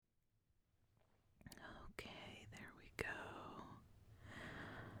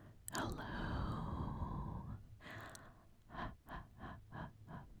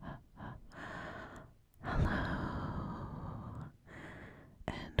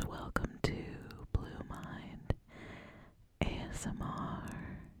ASMR,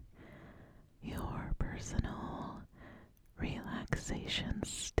 your personal relaxation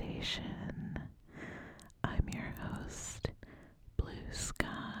station. I'm your host, Blue Skies,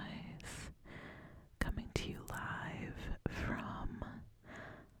 coming to you live from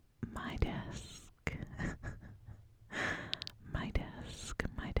my desk. My desk.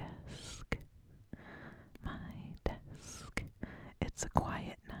 It's a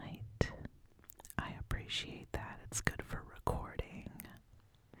quiet night. I appreciate that. It's good for recording.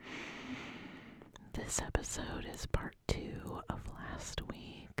 This episode is part 2 of last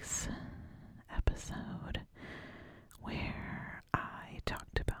week's episode, where I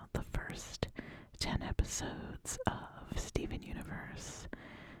talked about the first 10 episodes of Steven Universe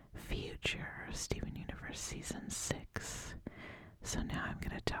Future, Steven Universe Season 6. So now I'm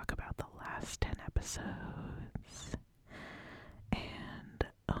going to talk about the last 10 episodes. And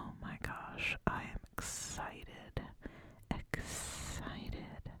oh my gosh, I am excited.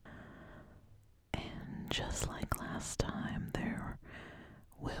 And just like last time, there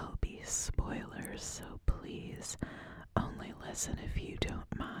will be spoilers, so please only listen if you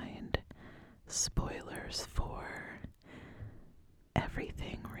don't mind. Spoilers for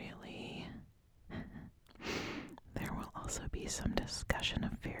everything, really. There will also be some discussion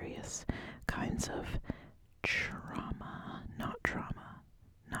of various kinds of trauma, not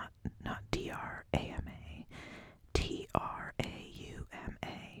D-R-A-M-A, T-R-A-U-M-A,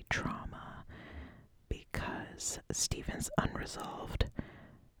 trauma, because Steven's unresolved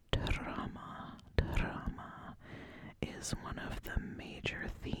trauma is one of the major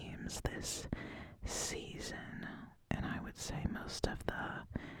themes this season, and I would say most of the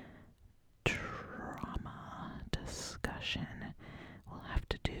trauma discussion will have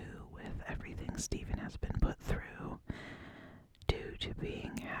to do with everything Steven has been put through due to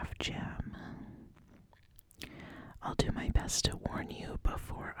being half gem. I'll do my best to warn you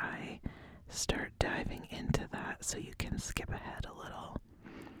before I start diving into that so you can skip ahead a little.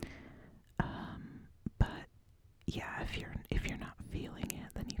 But yeah, if you're not feeling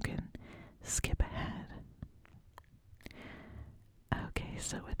it, then you can skip ahead. Okay,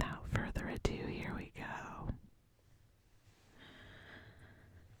 so without further ado, here we go.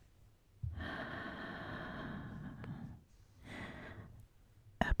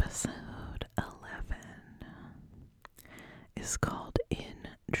 Episode 11 is called In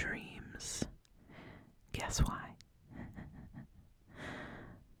Dreams. Guess why?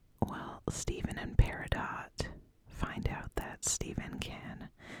 Well, Steven and Peridot find out that Steven can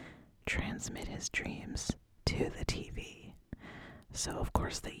transmit his dreams to the TV. So, of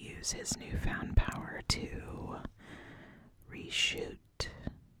course, they use his newfound power to redream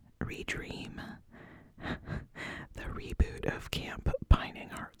the reboot of Camp Pining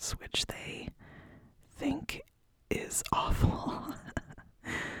Hearts, which they think is awful.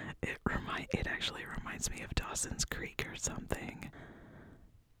 It actually reminds me of Dawson's Creek or something.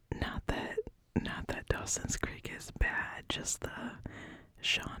 Not that Dawson's Creek is bad, just the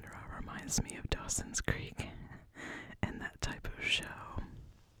genre reminds me of Dawson's Creek and that type of show.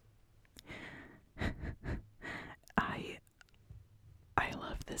 I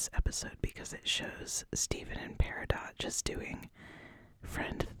love this episode because it shows Steven and Peridot just doing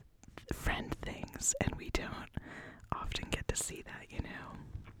friend things, and we don't often get to see that, you know.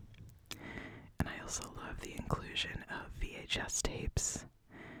 And I also love the inclusion of VHS tapes.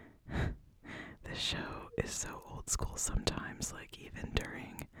 This show is so old school sometimes, like even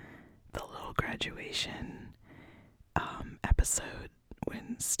during the little graduation episode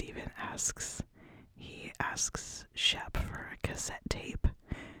when Steven asks Shep for a cassette tape.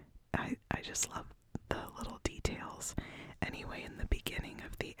 I just love the little details. Anyway, in the beginning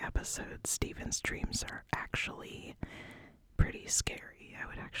of the episode, Steven's dreams are actually pretty scary. I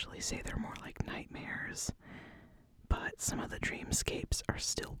would actually say they're more like nightmares. But some of the dreamscapes are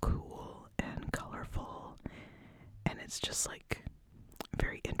still cool and colorful, and it's just like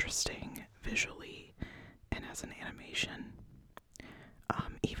very interesting visually and as an animation.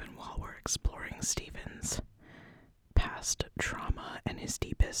 Even while we're exploring Steven's past trauma and his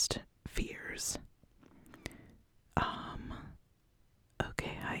deepest fears.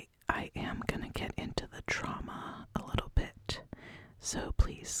 Okay, I am gonna get into the trauma a little bit, so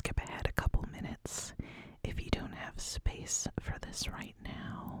please skip ahead a couple minutes if you don't have space for this right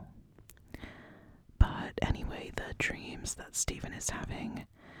now. But anyway, the dreams that Steven is having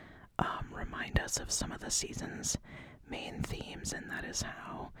remind us of some of the season's main themes, and that is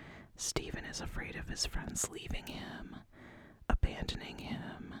how Steven is afraid of his friends leaving him, abandoning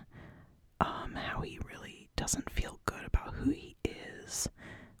him, how he really doesn't feel good about who he is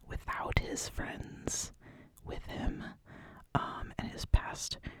without his friends with him,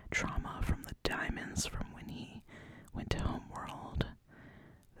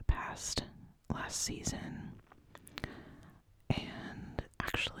 season. And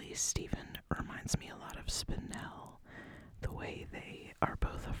actually, Steven reminds me a lot of Spinell, the way they are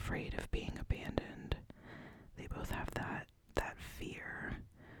both afraid of being abandoned. They both have that fear,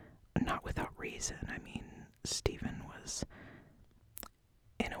 not without reason. I mean, Steven was,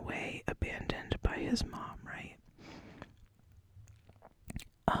 in a way, abandoned by his mom, right?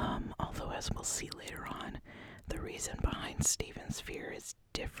 Although, as we'll see later on, the reason behind Steven's fear is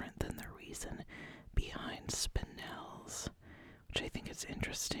different than the reason behind Spinell's, which I think is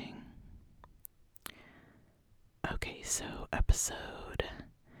interesting. Okay, so episode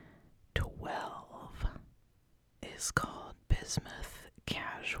 12 is called Bismuth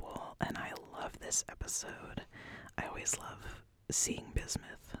Casual, and I love this episode. I always love seeing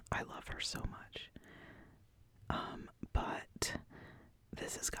Bismuth. I love her so much. But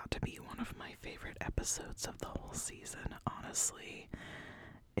this has got to be one of my favorite episodes of the whole season, honestly.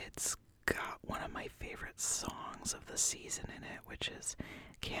 It's got one of my favorite songs of the season in it, which is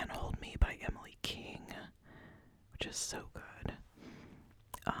Can't Hold Me by Emily King, which is so good.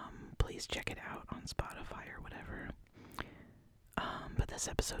 Please check it out on Spotify or whatever. But this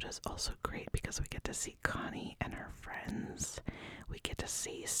episode is also great because we get to see Connie and her friends. We get to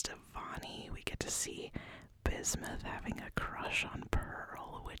see Stevonnie. We get to see Bismuth having a crush on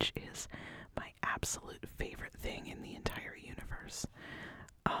Pearl, which is my absolute favorite thing in the entire universe.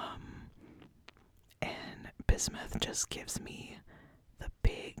 And Bismuth just gives me the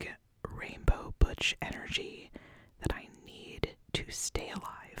big rainbow butch energy that I need to stay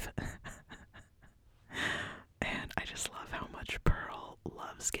alive. And I just love how much Pearl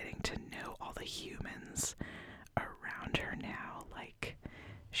loves getting to know all the humans around her now. Like,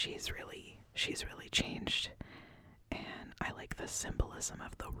 she's really changed. And I like the symbolism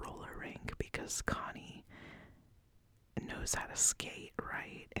of the roller rink because Connie knows how to skate,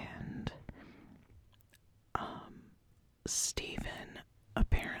 right? And Steven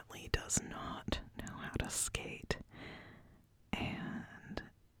apparently does not know how to skate. And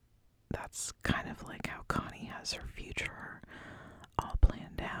that's kind of like how Connie has her future all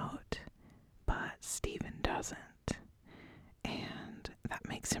planned out, but Steven doesn't. And that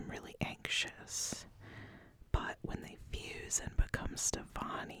makes him really anxious. But when they fuse and become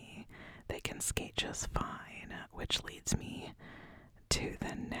Stevonnie, they can skate just fine, which leads me to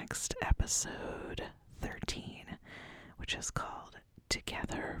the next episode, 13, which is called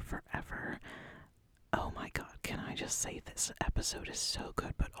Together Forever. Oh my god, can I just say this episode is so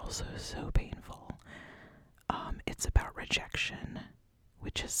good, but also so painful. It's about rejection,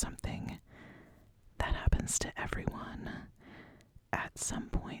 which is something that happens to everyone at some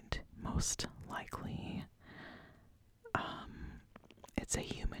point, most likely. It's a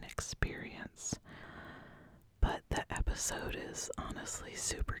human experience. But the episode is honestly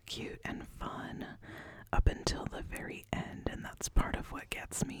super cute and fun up until the very end, and that's part of what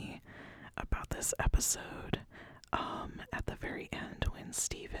gets me about this episode. At the very end, when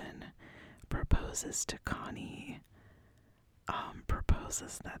Steven proposes to Connie,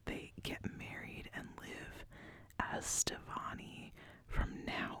 proposes that they get married and live as Stevonnie from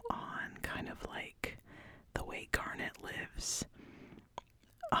now on, kind of like the way Garnet lives.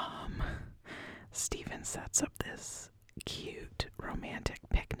 Steven sets up this cute romantic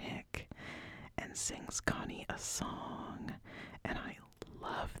picnic and sings Connie a song, and I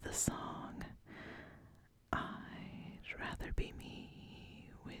love the song. I'd rather be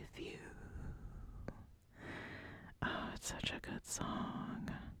me with you. Oh, it's such a good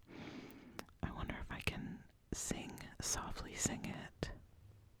song. I wonder if I can softly sing it.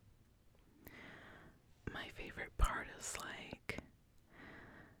 My favorite part is like,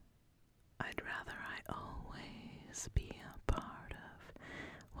 I'd rather I always be a part of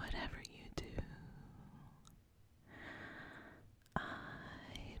whatever you do.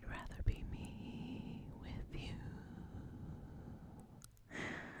 I'd rather be me with you.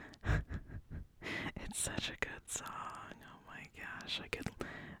 It's such a good song. Oh my gosh, I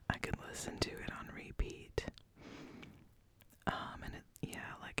could listen to it on repeat. And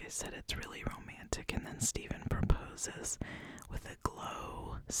like I said, it's really romantic. And then Steven proposes with a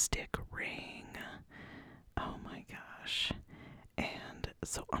glow stick ring. Oh my gosh. And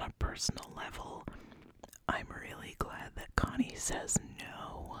so on a personal level, I'm really glad that Connie says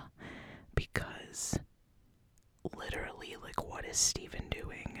no, because literally, like, what is Steven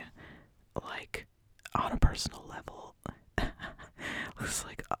doing? Like, on a personal level, it's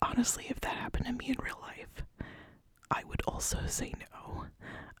like, honestly, if that happened to me in real life, I would also say no.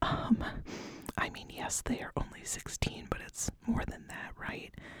 I mean, yes, they are only 16, but it's more than that,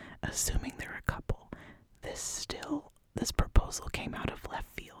 right? Assuming they're a couple. This proposal came out of left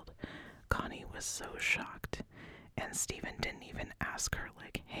field. Connie was was so shocked. And Steven didn't even ask her,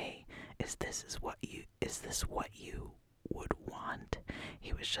 like, hey, is this what you would want?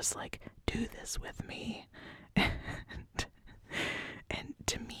 He was just like, do this with me. And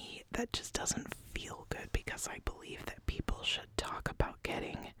to me, that just doesn't feel good, because I believe that people should talk about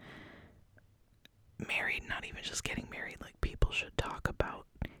getting married, not even just getting married, like people should talk about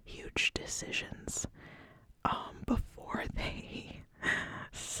huge decisions before they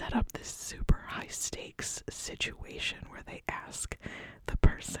set up this super high stakes situation where they ask the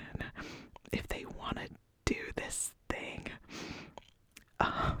person if they want to do this thing.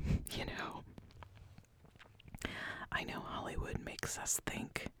 You know, I know Hollywood makes us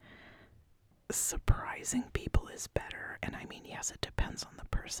think surprising people is better, and I mean, yes, it depends on the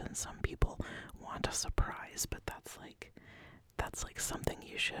person. Some people want a surprise, but that's like something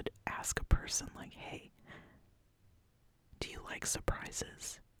you should ask a person, like, hey, do you like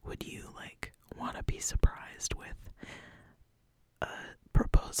surprises? Would you like want to be surprised with a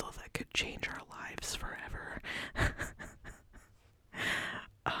proposal that could change our lives forever?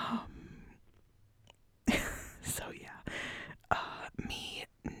 So yeah, me,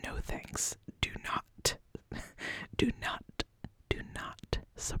 no thanks. Do not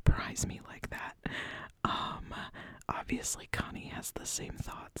surprise me like that. Obviously Connie has the same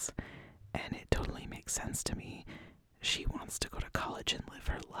thoughts, and it totally makes sense to me. She wants to go to college and live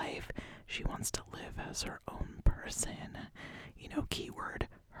her life. She wants to live as her own person. You know, keyword,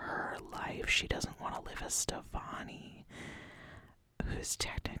 her life. She doesn't want to live as Stefani, who's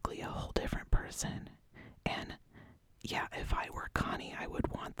technically a whole different person. And yeah, if I were Connie, I would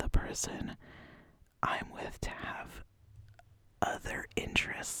want the person I'm with to have other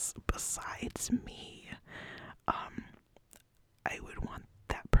interests besides me. I would want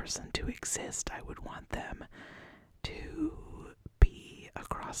that person to exist. I would want them to be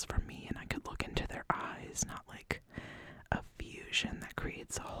across from me and I could look into their eyes, not like a fusion that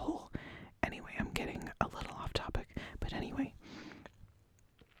creates a hole. Anyway, I'm getting a little off topic, but anyway,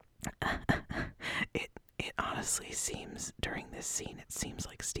 it honestly seems, during this scene, it seems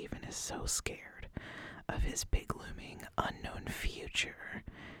like Steven is so scared of his big looming unknown future,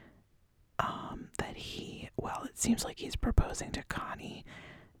 that it seems like he's proposing to Connie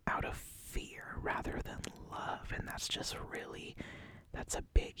out of fear rather than love, and that's a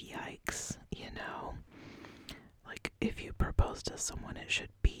big yikes, you know? Like, if you propose to someone, it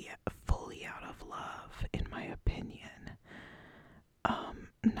should be fully out of love, in my opinion.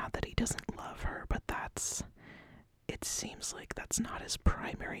 Not that he doesn't love her, but it seems like that's not his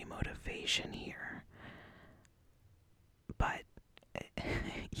primary motivation here. But,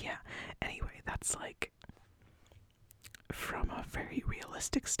 yeah, anyway, that's like, from a very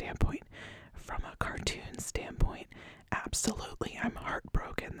realistic standpoint, from a cartoon standpoint, absolutely, I'm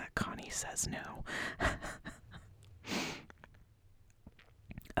heartbroken that Connie says no.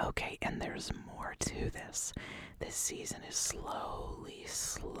 Okay, and there's more to this. This season is slowly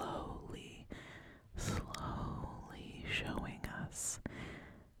showing us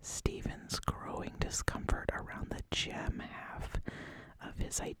Steven's growing discomfort around the gem half of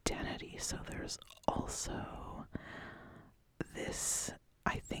his identity. So there's also this,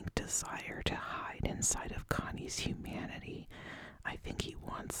 I think, desire to hide inside of Connie's humanity. I think he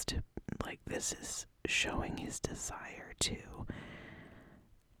wants to, like, this is showing his desire to.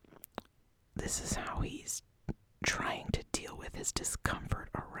 This is how he's trying to deal with his discomfort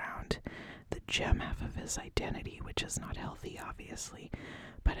around the gem half of his identity, which is not healthy, obviously.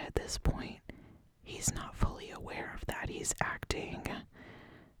 But at this point, he's not fully aware of that. He's acting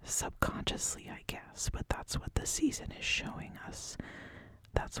subconsciously, I guess, but that's what the season is showing us.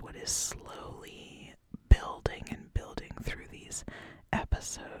 That's what is slowly building and building through these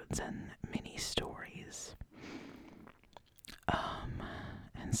episodes and mini stories.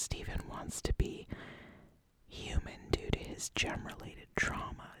 And Steven wants to be human due to his gem-related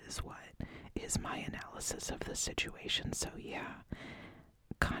trauma, is what is my analysis of the situation. So yeah,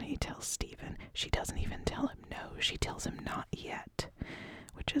 Connie tells Steven, she doesn't even tell him no, she tells him not yet,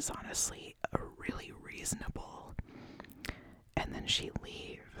 which is honestly really reasonable. And then she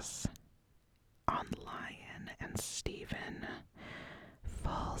leaves on Lion, and Steven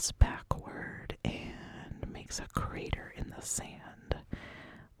falls backward and makes a crater in the sand,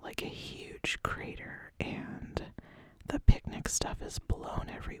 like a huge crater, and the picnic stuff is blown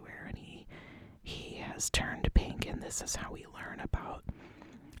everywhere, and he has turned pink, and this is how we learn about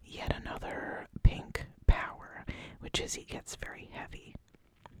yet another pink power, which is he gets very heavy.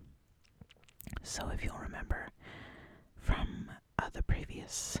 So if you'll remember from the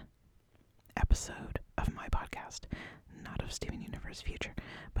previous episode of my podcast, not of Steven Universe Future,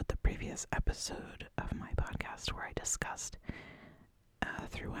 but the previous episode of my podcast where I discussed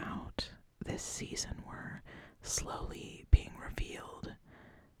throughout this season were slowly being revealed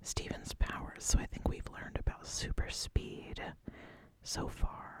Steven's powers. So I think we've learned about super speed so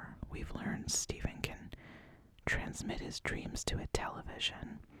far. We've learned Steven can transmit his dreams to a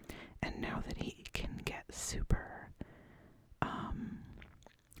television, and now that he can get super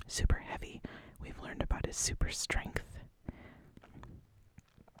heavy, we've learned about his super strength.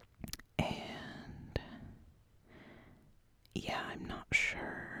 And yeah, I'm not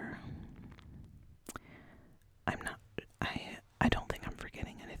sure. I don't think I'm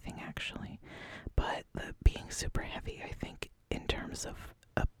forgetting anything actually. But the being super heavy, I think in terms of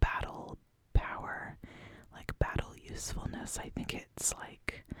a battle power, like battle usefulness, I think it's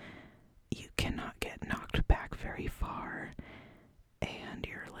like you cannot get knocked back very far, and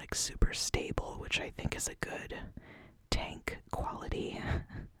you're like super stable, which I think is a good tank quality.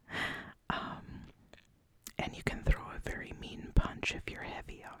 And you can throw a very mean punch if you're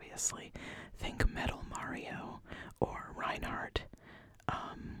heavy, obviously. Think Metal Mario or Reinhardt.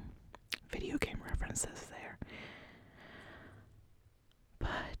 Video game references there.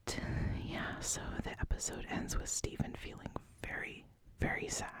 But yeah, so the episode ends with Steven feeling very, very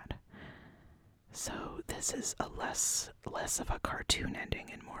sad. So this is a less of a cartoon ending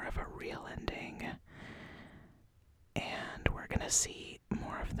and more of a real ending. And we're gonna see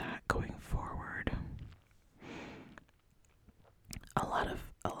more of that going forward. A lot of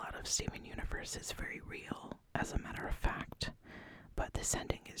Steven Universe is very real, as a matter of fact. But this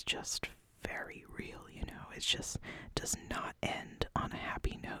ending is just very real, you know. It just does not end on a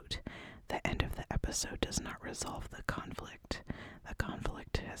happy note. The end of the episode does not resolve the conflict. The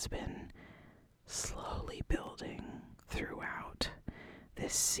conflict has been slowly building throughout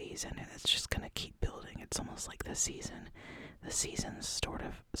this season, and it's just gonna keep building. It's almost like the season sort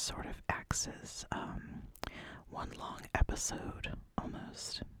of acts as one long episode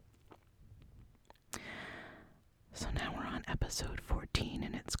almost. So now we're on episode 14,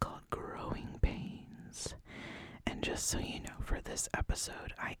 and it's called Growing Pains. And just so you know, for this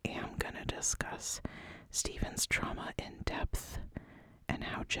episode, I am gonna discuss Steven's trauma in depth and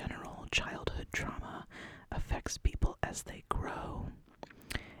how general childhood trauma affects people as they grow,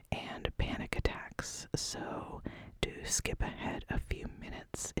 and panic attacks. So do skip ahead a few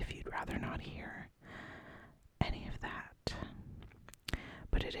minutes if you'd rather not hear any of that.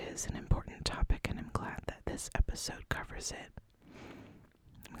 But it is an important topic, and I'm glad that this episode covers it.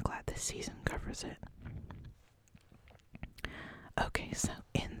 I'm glad this season covers it. Okay, so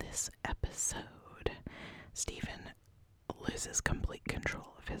in this episode, Steven loses complete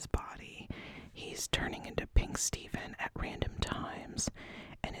control of his body. He's turning into Pink Steven at random times,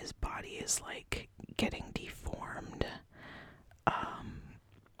 and his body is like getting deformed.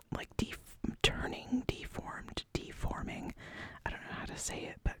 Deforming. I don't know how to say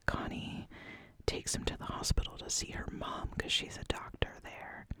it, but Connie takes him to the hospital to see her mom because she's a doctor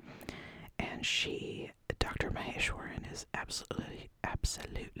there. And Dr. Maheshwaran, is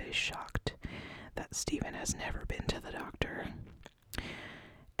absolutely shocked that Steven has never been to the doctor.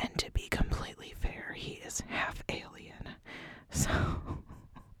 And to be completely fair, he is half alien. So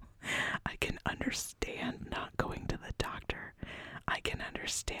I can understand not going to the doctor. I can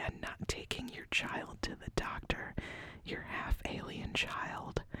understand not taking your child to the doctor, your half-alien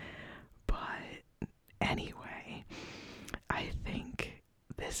child. But anyway, I think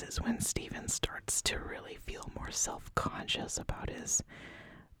this is when Steven starts to really feel more self-conscious about his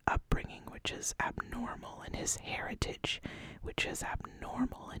upbringing, which is abnormal, and his heritage, which is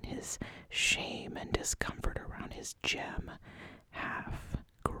abnormal, and his shame and discomfort around his gem half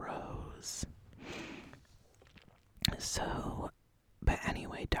grows. So, but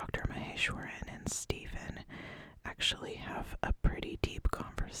anyway, Dr. Maheshwaran and Steven actually have a pretty deep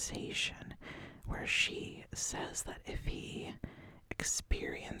conversation where she says that if he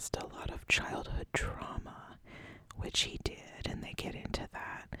experienced a lot of childhood trauma, which he did, and they get into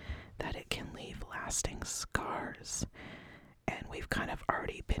that it can leave lasting scars. And we've kind of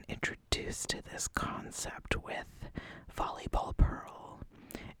already been introduced to this concept with Volleyball Pearl,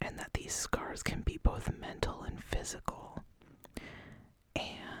 and that these scars can be both mental and physical.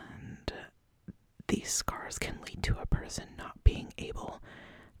 And these scars can lead to a person not being able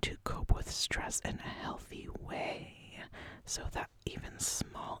to cope with stress in a healthy way, so that even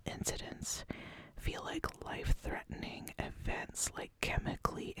small incidents feel like life-threatening events, like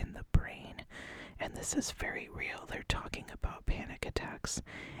chemically in the brain. And this is very real. They're talking about panic attacks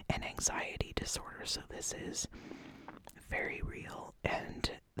and anxiety disorder, so this is very real, and. And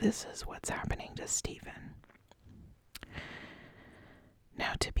this is what's happening to Steven.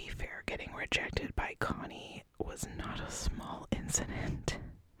 Now, to be fair, getting rejected by Connie was not a small incident.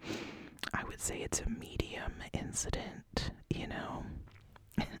 I would say it's a medium incident, you know.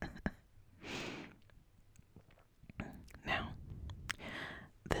 Now,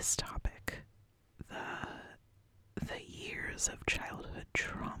 this topic, the years of childhood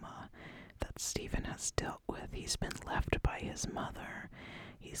trauma that Stephen has dealt with. He's been left by his mother.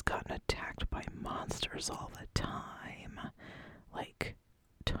 He's gotten attacked by monsters all the time. Like,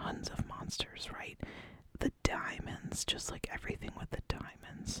 tons of monsters, right? The diamonds, just like everything with the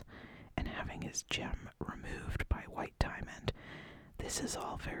diamonds. And having his gem removed by White Diamond. This is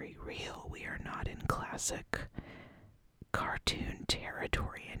all very real. We are not in classic cartoon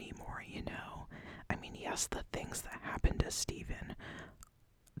territory anymore, you know? I mean, yes, the things that happen to Stephen,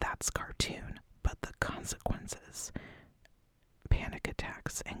 that's cartoon, but the consequences, panic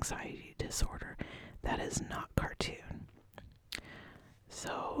attacks, anxiety disorder, that is not cartoon.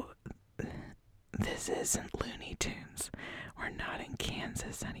 So, this isn't Looney Tunes. We're not in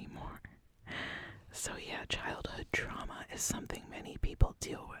Kansas anymore. So yeah, childhood trauma is something many people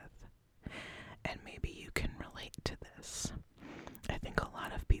deal with. And maybe you can relate to this. I think a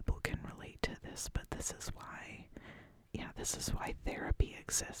lot of people can relate to this, but this is why therapy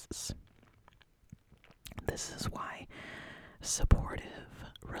exists. This is why supportive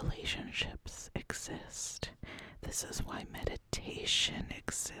relationships exist. This is why meditation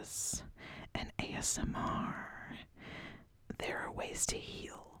exists and ASMR. There are ways to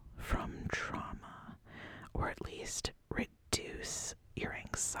heal from trauma, or at least reduce your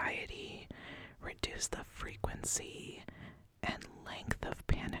anxiety, reduce the frequency and length of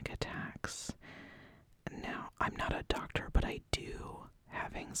panic attacks. Now, I'm not a doctor, but I do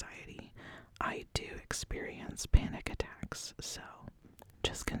have anxiety. I do experience panic attacks, so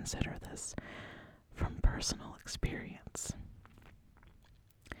just consider this from personal experience.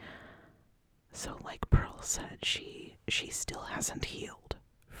 So like Pearl said, she still hasn't healed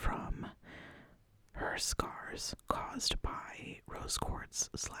from her scars caused by rose quartz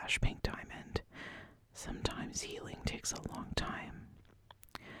 / pink diamond. Sometimes healing takes a long time.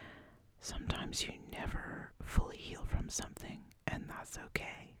 Sometimes you never fully heal from something, and that's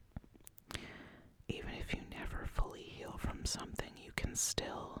okay. Even if you never fully heal from something, you can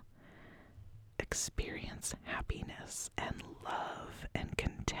still experience happiness and love and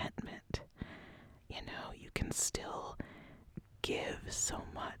contentment. You know, you can still give so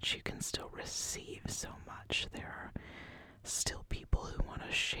much, you can still receive so much. There are still people who want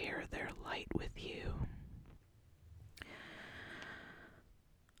to share their light with you.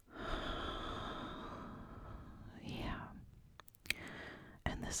 Yeah.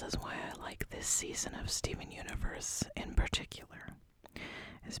 And this is why I like this season of Steven Universe in particular,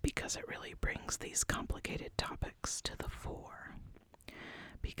 is because it really brings these complicated topics to the fore.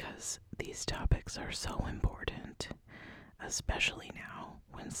 Because these topics are so important, especially now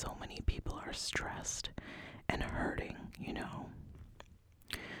when so many people are stressed and hurting, you know.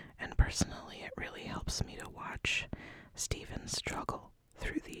 And personally, it really helps me to watch Stephen struggle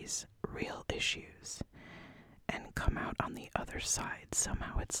through these real issues and come out on the other side.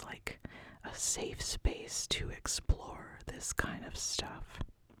 Somehow it's like a safe space to explore this kind of stuff.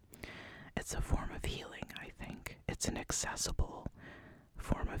 It's a form of healing, I think. It's an accessible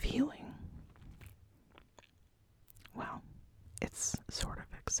form of healing. Well, it's sort of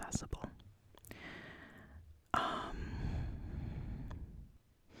accessible.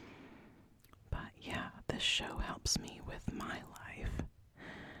 But yeah, this show helps me with my life.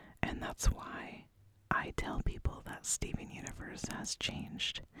 And that's why I tell people that Steven Universe has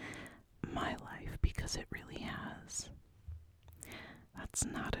changed my life, because it really has. That's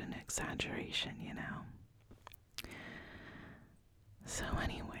not an exaggeration, you know. So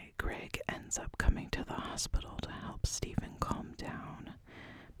anyway, Greg ends up coming to the hospital to help Stephen calm down,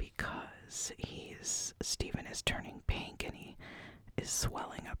 because Stephen is turning pink and he is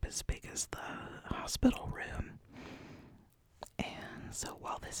swelling up as big as the hospital room. And so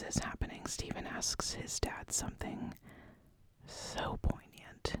while this is happening, Stephen asks his dad something so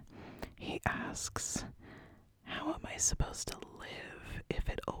poignant. He asks, "How am I supposed to live if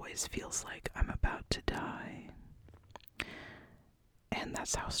it always feels like I'm about to die?" And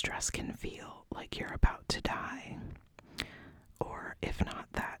that's how stress can feel, like you're about to die. Or if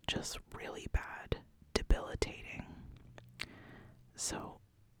not that, just really bad, debilitating. So,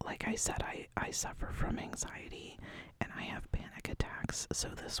 like I said, I suffer from anxiety and I have panic attacks, so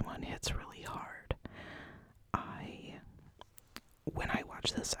this one hits really hard. When I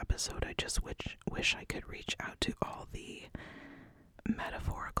watch this episode, I just wish I could reach out to all the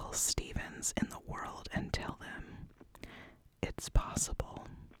metaphorical Stevens in the world and tell them it's possible.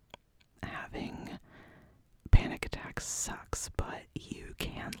 Having panic attacks sucks, but you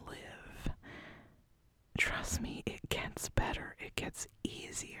can live. Trust me, it gets better. It gets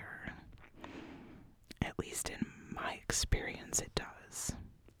easier. At least in my experience, it does.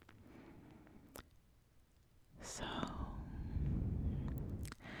 So,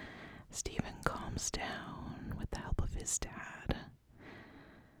 Stephen calms down with the help of his dad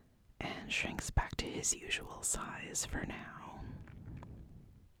and shrinks back to his usual size for now.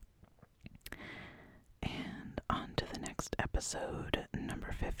 And on to the next episode,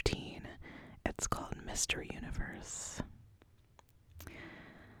 number 15. It's called Mr. Universe.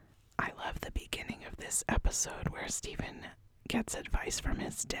 I love the beginning of this episode where Stephen gets advice from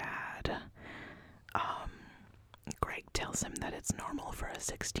his dad. Greg tells him that it's normal for a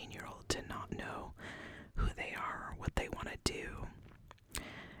 16-year-old to not know who they are or what they want to do.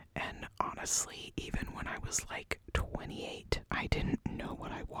 And honestly, even when I was like 28, I didn't know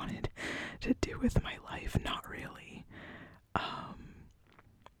what I wanted to do with my life. Not really.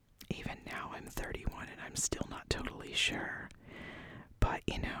 Even now I'm 31 and I'm still not totally sure. But,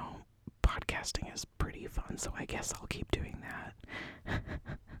 you know, podcasting is pretty fun, so I guess I'll keep doing that.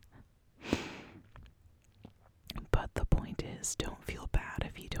 But the point is, don't feel bad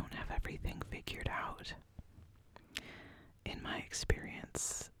if you don't have everything figured out. In my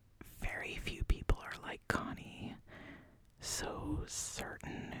experience, very few people are like Connie, so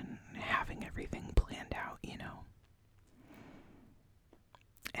certain and having everything planned out, you know.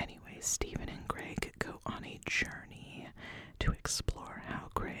 Anyway, Stephen and Greg go on a journey to explore how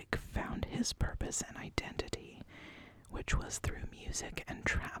Greg found his purpose and identity, which was through music and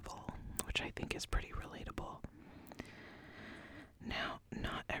travel, which I think is pretty relatable. Now,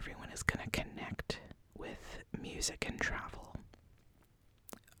 not everyone is going to connect with music and travel.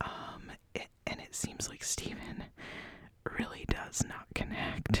 And it seems like Stephen really does not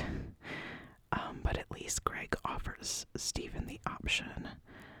connect. But at least Greg offers Stephen the option.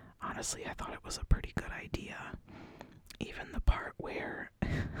 Honestly, I thought it was a pretty good idea. Even the part where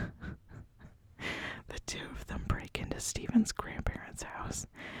the two of them break into Stephen's grandparents' house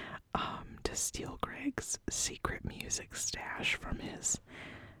to steal Greg's secret music stash from his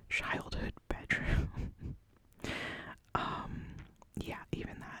childhood bedroom. Yeah,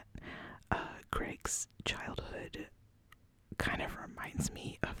 even that. Greg's childhood kind of reminds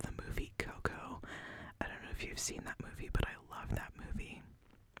me of the movie Coco. I don't know if you've seen that movie, but I love that movie.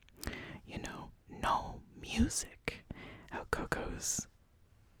 You know, no music. How Coco's,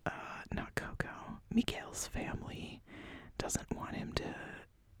 not Coco, Miguel's family doesn't want him to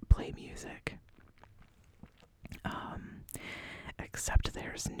play music. Except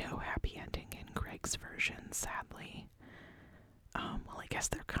there's no happy ending in Greg's version, sadly. Well, I guess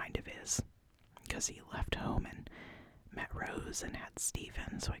there kind of is, because he left home and met Rose and had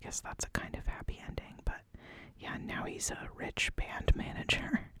Stephen, so I guess that's a kind of happy ending. But yeah, now he's a rich band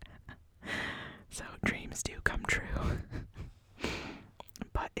manager. So dreams do come true.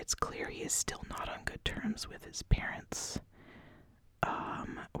 But it's clear he is still not on good terms with his parents,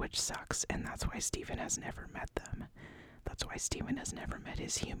 which sucks, and that's why Stephen has never met them. That's why Stephen has never met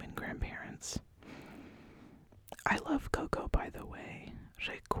his human grandparents. I love Coco, by the way.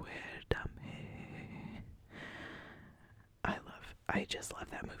 Recuérdame. I just love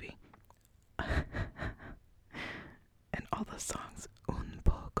that movie. And all the songs. Un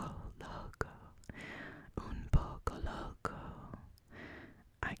poco loco. Un poco loco.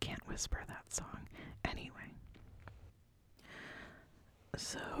 I can't whisper that song. Anyway.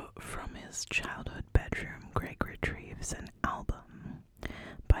 So, from his childhood bedroom, Greg retrieves an album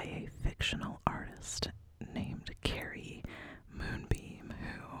by a fictional artist named Carrie Moonbeam,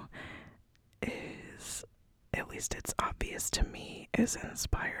 who is, at least it's obvious to me, is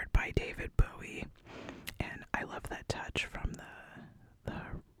inspired by David Bowie. And I love that touch from the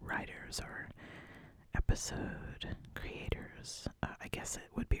writers or episode creators. I guess it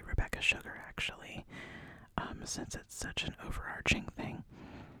would be Rebecca Sugar, actually, since it's such an overarching thing.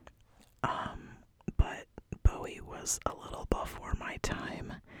 But Bowie was a little before my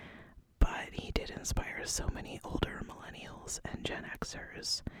time, but he did inspire so many older millennials and Gen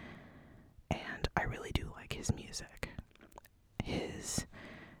Xers, and I really do like his music. His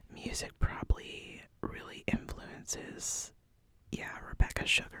music probably really influences, Rebecca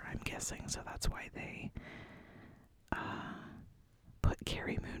Sugar, I'm guessing, so that's why they put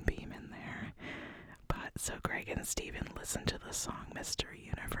Carrie Moonbeam in there. But so Greg and Stephen listen to the song Mr.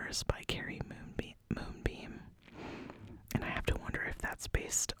 Universe by Carrie Moonbeam. And I have to wonder if that's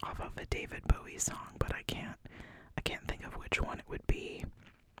based off of a David Bowie song, but I can't think of which one it would be.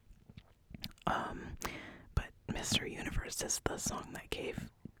 But Mr. Universe is the song that gave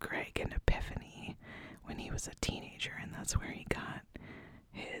Greg an epiphany when he was a teenager, and that's where he got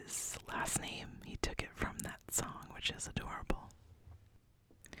his last name. He took it from that song, which is adorable.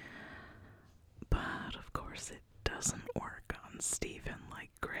 But of course it doesn't work on Steven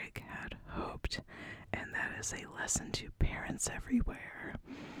like Greg had hoped, and that is a lesson to parents everywhere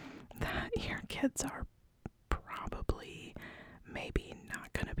that your kids are probably maybe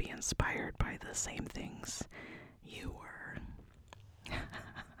not going to be inspired by the same things you were.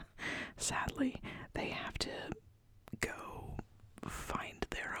 Sadly, they have to go find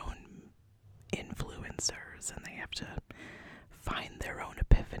their own influencers, and they have to find their own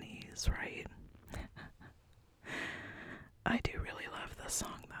epiphanies, right? I do really love this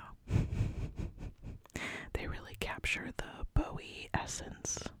song, though. They really capture the Bowie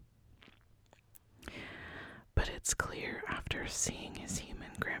essence. But it's clear after seeing his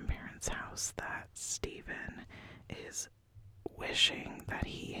human grandparents' house that Steven is wishing that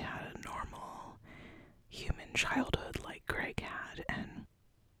he had a normal human childhood like Greg had,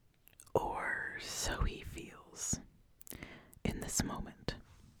 or so he feels in this moment.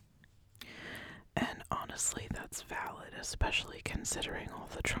 And honestly, that's valid, especially considering all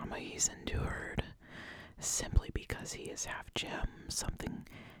the trauma he's endured, simply because he is half gem, something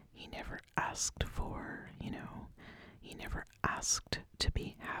he never asked for, He never asked to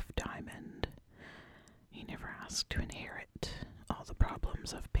be half diamond. He never asked to inherit all the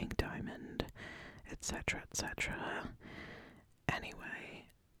problems of pink diamond, etc., etc. Anyway,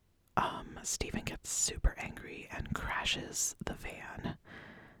 Steven gets super angry and crashes the van,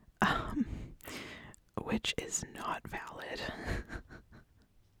 which is not valid.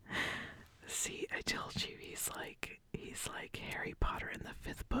 See, I told you, he's like Harry Potter in the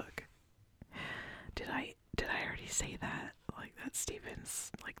 5th book. Did I already say that? Like, that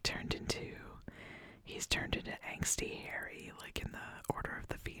Steven's he's turned into angsty Harry, like in the Order of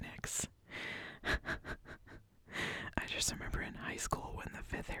the Phoenix. I just remember in high school when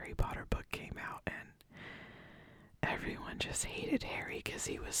the 5th Harry Potter book came out, and everyone just hated Harry because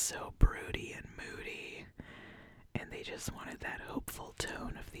he was so broody and moody, and they just wanted that hopeful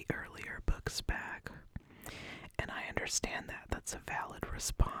tone of the earlier books back. And I understand that. That's a valid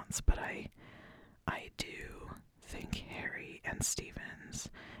response, but I do think Harry and Steven's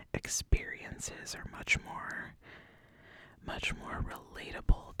experiences are much more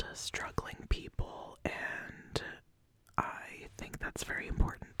relatable to struggling people, and I think that's very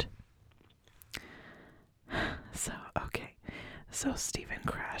important. So Steven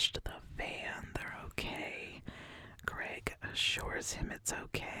crashed the van. They're okay. Greg assures him it's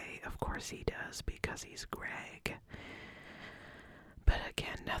okay. Of course he does, because he's Greg. But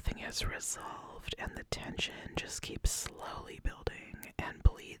again, nothing is resolved, and the tension just keeps slowly building and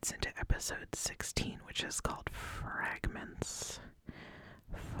bleeds into episode 16, which is called Fragments.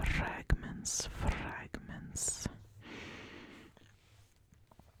 Fragments.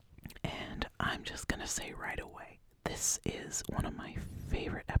 And I'm just gonna say right away, this is one of my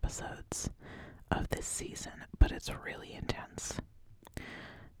favorite episodes of this season, but it's really intense.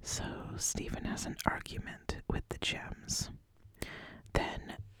 So Steven has an argument with the gems,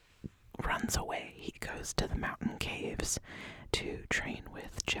 then runs away. He goes to the mountain caves to train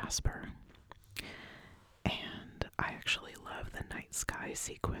with Jasper. And I actually love the night sky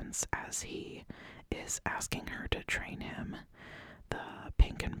sequence as he is asking her to train him. The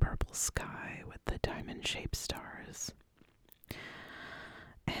pink and purple sky with the diamond-shaped stars.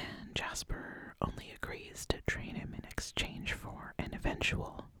 And Jasper only agrees to train him in exchange for an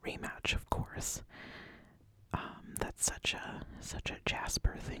eventual rematch, of course. That's such a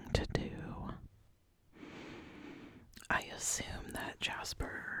Jasper thing to do. I assume that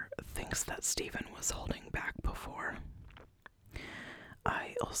Jasper thinks that Steven was holding back before.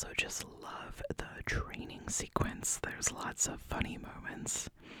 I also just love the training sequence. There's lots of funny moments.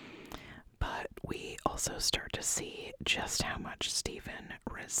 But we also start to see just how much Steven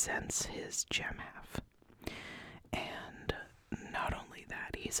resents his gem half. And not only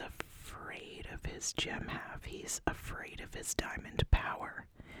that, he's afraid of his gem half, he's afraid of his diamond power.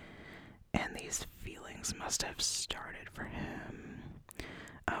 And these feelings must have started for him.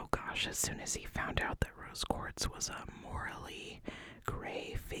 Oh gosh, as soon as he found out that Rose Quartz was a morally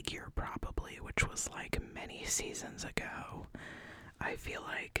gray figure, probably, which was like many seasons ago, I feel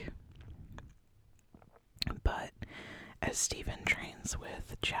like. But as Steven trains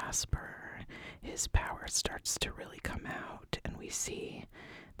with Jasper, his power starts to really come out, and we see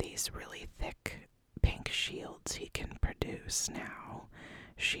these really thick pink shields he can produce now.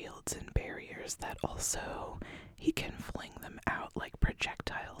 Shields and barriers that also he can fling them out like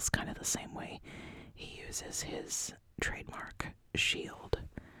projectiles, kind of the same way he uses his trademark shield.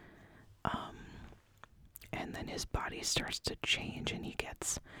 And then his body starts to change and he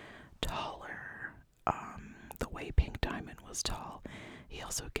gets taller. The way Pink Diamond was tall. He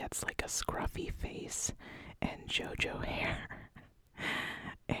also gets like a scruffy face and JoJo hair.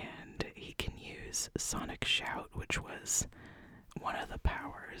 And he can use Sonic Shout, which was one of the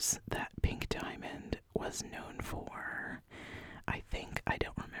powers that Pink Diamond was known for. I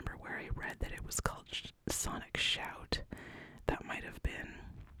don't remember where I read that it was called Sonic Shout. That might have been.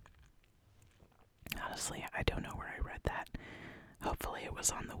 Honestly, I don't know where I read that. Hopefully it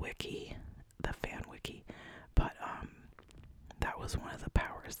was on the wiki, the fan wiki. But, that was one of the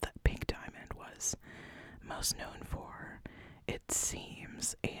powers that Pink Diamond was most known for, it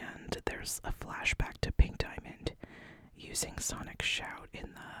seems. And there's a flashback to Pink Diamond using Sonic Shout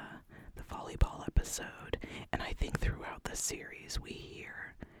in the volleyball episode. And I think throughout the series we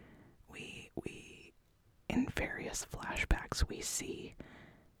in various flashbacks we see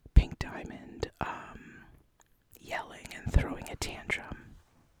Pink Diamond yelling and throwing a tantrum.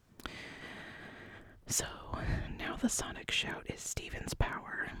 So now the Sonic Shout is Steven's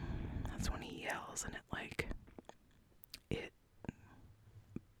power. That's when he yells and it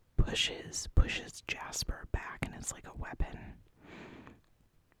pushes Jasper back, and it's like a weapon.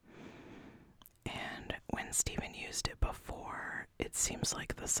 And when Steven used it before, it seems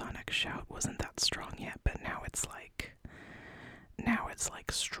like the Sonic Shout wasn't that strong yet, but now it's like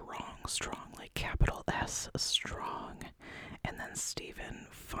strong, like capital S strong. And then Steven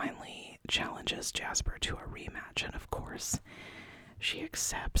finally challenges Jasper to a rematch, and of course she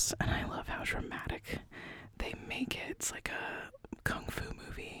accepts. And I love how dramatic they make it. It's like a kung fu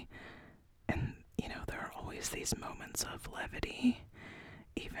movie, and there are always these moments of levity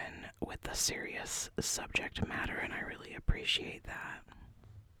even with the serious subject matter, and I really appreciate that.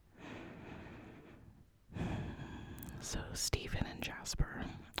 So Steven and Jasper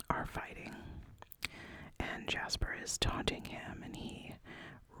are fighting, and Jasper is taunting him, and he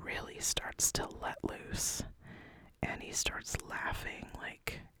really starts to let loose, and he starts laughing,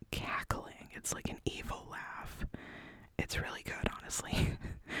 like cackling. It's like an evil laugh. It's really good, honestly.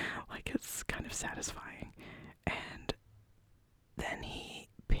 Like, it's kind of satisfying. And then he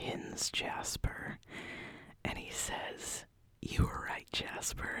pins Jasper, and he says, "You were right,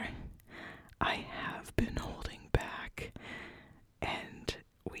 Jasper. I have been holding back." And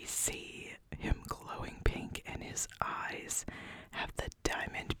we see him glowing pink, and his eyes have the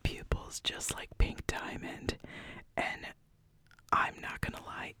diamond pupils just like Pink Diamond. And I'm not gonna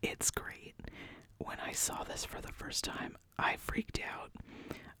lie, it's great. When I saw this for the first time, I freaked out.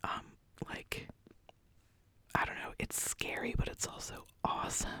 I don't know, it's scary, but it's also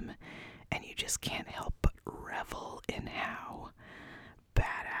awesome, and you just can't help but revel in how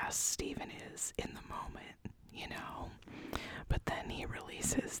badass Steven is in the moment, But then he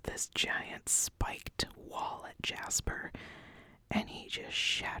releases this giant spiked wall at Jasper, and he just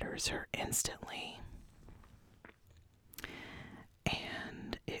shatters her instantly.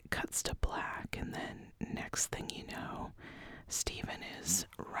 And it cuts to black, and then next thing you know, Steven is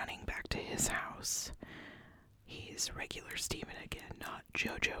running back to his house. He's regular Steven again, not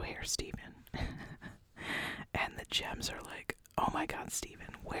JoJo hair Steven. And the gems are like, "Oh my god,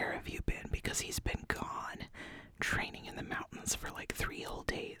 Steven, where have you been?" Because he's been gone, training in the mountains for like 3 whole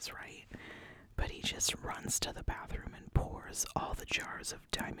days, right? But he just runs to the bathroom and pours all the jars of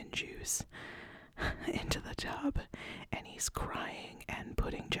diamond juice into the tub, and he's crying and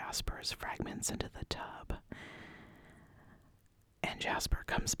putting Jasper's fragments into the tub. And Jasper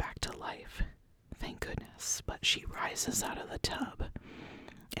comes back to life, thank goodness. But she rises out of the tub,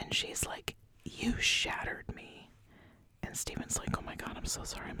 and she's like, "You shattered me." And Steven's like, "Oh my god, I'm so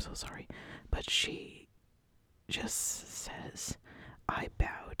sorry. But she just says, "I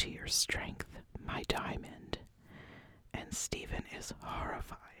bow to your strength, my diamond." And Steven is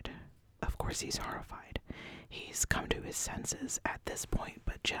horrified. Of course he's horrified. He's come to his senses at this point,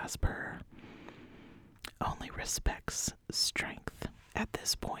 but Jasper only respects strength at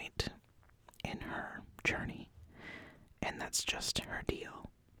this point in her journey. And that's just her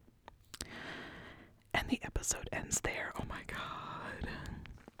deal. And the episode ends there. Oh my god.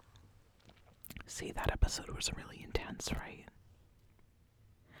 See, that episode was really intense, right?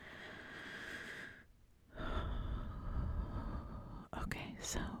 Okay,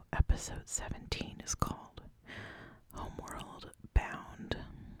 so episode 17 is called Homeworld Bound.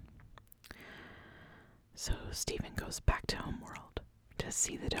 So Steven goes back to Homeworld to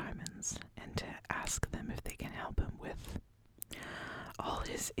see the diamonds and to ask them if they can help him with all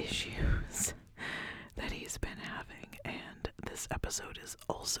his issues that he's been having. And this episode is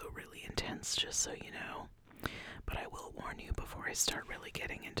also really intense, just so you know. But I will warn you before I start really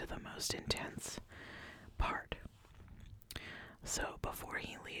getting into the most intense part. So before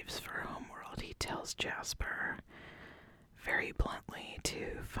he leaves for Homeworld, he tells Jasper very bluntly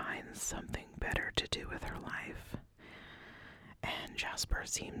to find something better to do with her life. And Jasper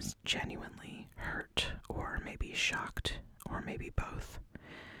seems genuinely hurt, or maybe shocked, or maybe both.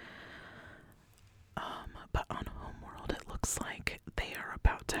 But on Homeworld, it looks like they are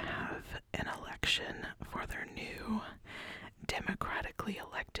about to have an election for their new democratically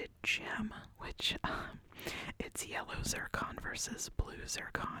elected gem, which it's yellow zircon versus blue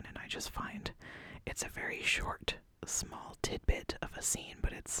zircon, and I just find it's a very short, small tidbit of a scene,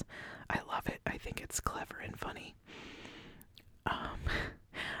 but I love it. I think it's clever and funny.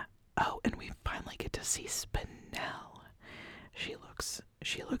 Oh, and we finally get to see Spinell. She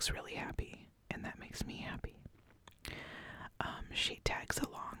looks really happy, and that makes me happy. She tags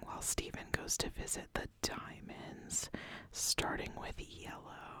along while Steven goes to visit the diamonds, starting with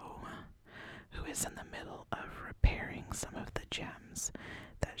Yellow, who is in the middle of repairing some of the gems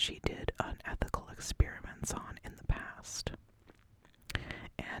that she did unethical experiments on in the past.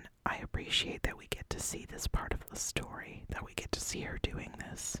 And I appreciate that we get to see this part of the story, that we get to see her doing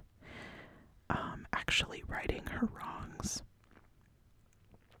this, actually righting her wrongs.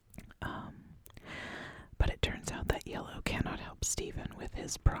 But it turns out that Yellow cannot help Steven with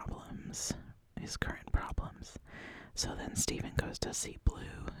his problems, his current problems. So then Steven goes to see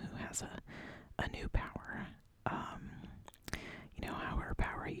Blue, who has a new power. You know how her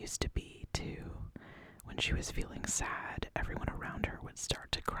power used to be to, when she was feeling sad, everyone around her would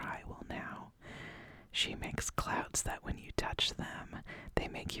start to cry. Well, now she makes clouds that when you touch them, they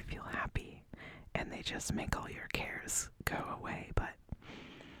make you feel happy, and they just make all your cares go away. But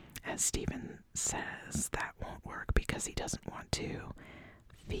as Steven says, that won't work because he doesn't want to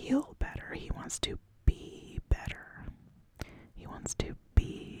feel better. He wants to be better. He wants to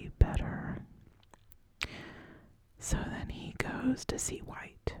be better. So then he goes to see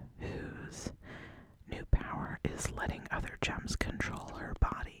White, whose new power is letting other gems control her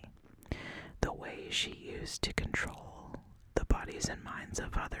body, the way she used to control the bodies and minds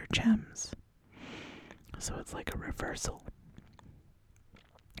of other gems. So it's like a reversal.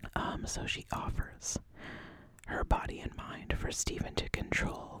 So she offers her body and mind for Steven to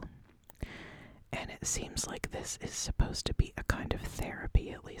control. And it seems like this is supposed to be a kind of therapy,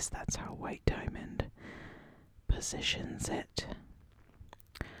 at least that's how White Diamond positions it.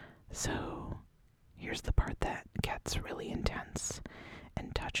 So here's the part that gets really intense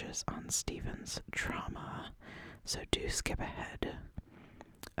and touches on Steven's trauma. So do skip ahead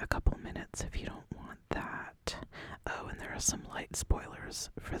a couple minutes if you don't want that. Oh, and there are some light spoilers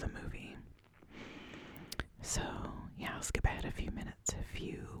for the movie. So, yeah, I'll skip ahead a few minutes if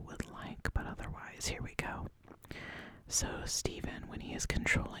you would like, but otherwise, here we go. So, Steven, when he is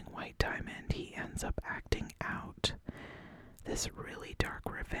controlling White Diamond, he ends up acting out this really dark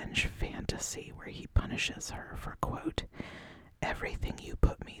revenge fantasy where he punishes her for, quote, everything you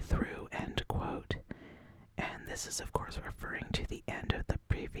put me through, end quote. And this is, of course, referring to the end of the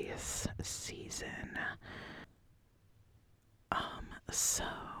previous season. So,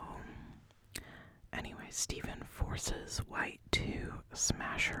 anyway, Steven forces White to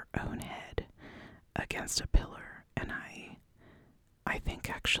smash her own head against a pillar, and I think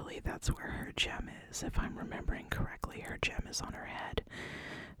actually that's where her gem is. If I'm remembering correctly, her gem is on her head.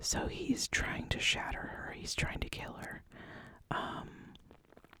 So he's trying to shatter her, he's trying to kill her.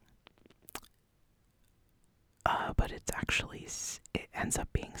 But it ends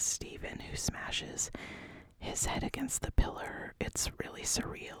up being Steven who smashes his head against the pillar. It's really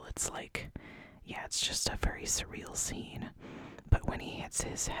surreal. It's like, yeah, it's just a very surreal scene. But when he hits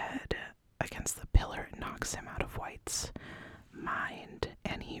his head against the pillar, it knocks him out of White's mind,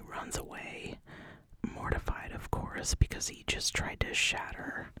 and he runs away, mortified, of course, because he just tried to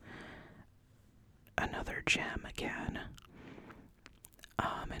shatter another gem again.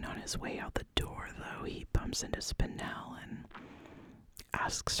 And on his way out the door, though, he bumps into Spinell and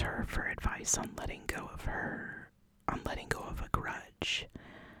asks her for advice on letting go of a grudge.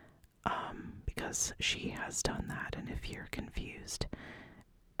 Because she has done that, and if you're confused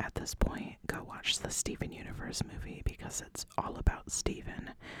at this point, go watch the Steven Universe movie, because it's all about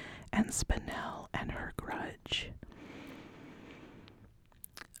Steven and Spinell and her grudge.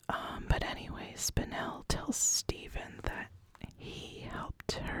 But anyway, Spinell tells Steven that he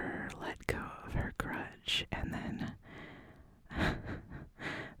helped her let go of her grudge, and then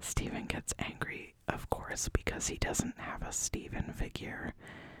Steven gets angry, of course, because he doesn't have a Steven figure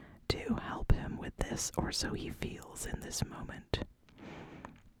to help him with this, or so he feels in this moment.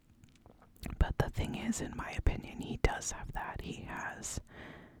 But the thing is, in my opinion, he does have that. He has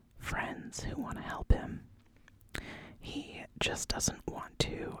friends who want to help him. He just doesn't want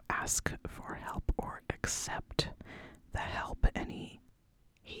to ask for help or accept the help, and he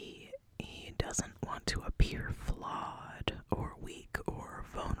doesn't want to appear flawed or weak or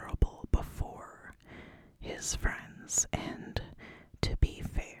vulnerable before his friends. And to be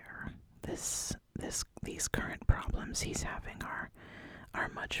fair, these current problems he's having are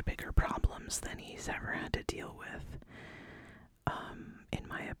much bigger problems than he's ever had to deal with. In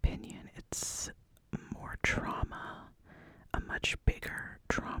my opinion, it's more trauma, a much bigger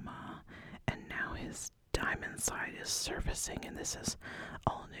trauma, and now his diamond side is surfacing, and this is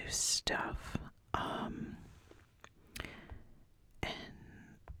all new stuff.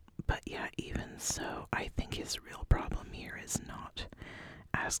 But yeah, even so, I think his real problem here is not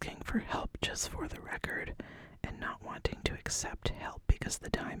asking for help just for the record, and not wanting to accept help because the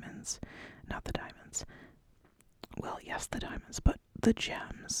diamonds, well, yes, the diamonds, but the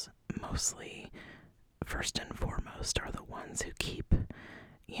gems, mostly, first and foremost, are the ones who keep,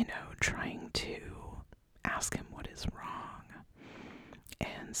 trying to ask him what is wrong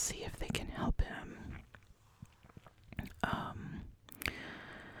and see if they can help him.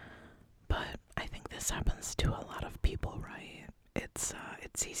 But I think this happens to a lot of people, right?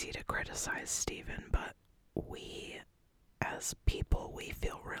 It's easy to criticize Steven, but we, as people, we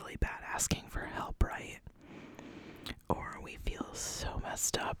feel really bad asking for help, right? Or we feel so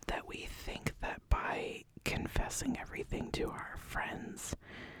messed up that we think that by confessing everything to our friends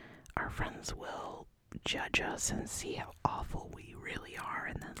will judge us and see how awful we really are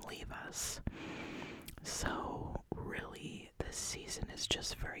and then leave us. So really, this season is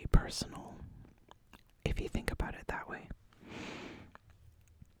just very personal, if you think about it that way.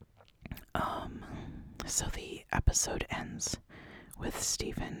 So the episode ends with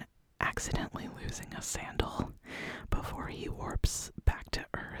Steven accidentally losing a sandal before he warps back to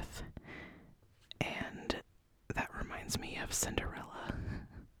Earth. And that reminds me of Cinderella.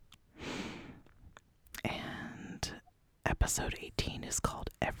 And episode 18 is called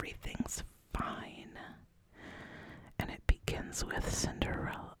Everything's Fine. And it begins with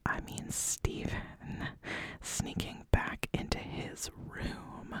Steven sneaking back into his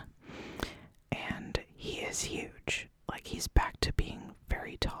room. And he is huge. Like, he's back to being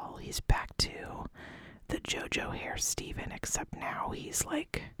very tall. He's back to the JoJo hair Steven, except now he's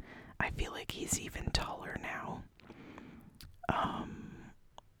like, I feel like he's even taller now.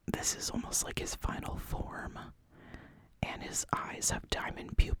 This is almost like his final form. And his eyes have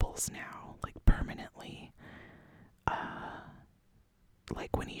diamond pupils now, like permanently.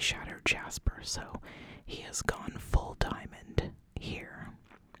 Like when he shattered Jasper, so he has gone full diamond here.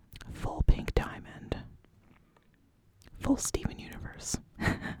 Full pink diamond. Full Steven universe.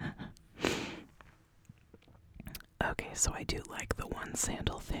 Okay, so I do like the one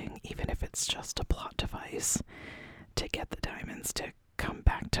sandal thing, even if it's just a plot device to get the diamonds to come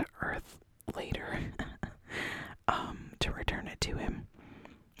back to Earth later, to return it to him.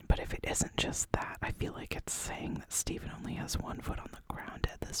 But if it isn't just that, I feel like it's saying that Steven only has one foot on the ground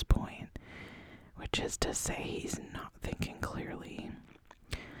at this point, which is to say he's not thinking clearly.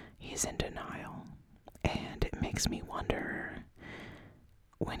 He's in denial, and it makes me wonder,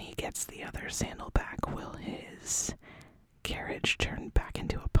 when he gets the other sandal back, will his carriage turn back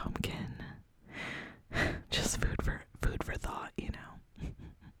into a pumpkin? Just food for thought,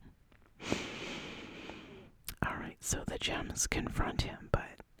 Alright, so the gems confront him, but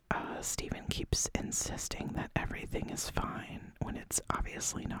Steven keeps insisting that everything is fine when it's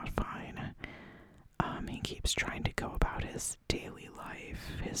obviously not fine. He keeps trying to go about his daily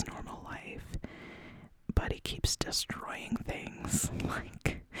life, his normal life, but he keeps destroying things,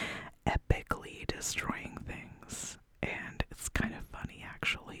 like epically destroying things. And it's kind of funny,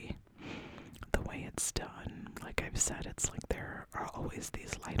 actually, the way it's done. Like I've said, it's like there are always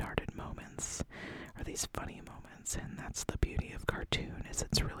these lighthearted moments, or these funny moments, and that's the beauty of cartoon, is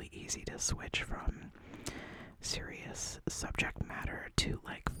it's really easy to switch from serious subject matter to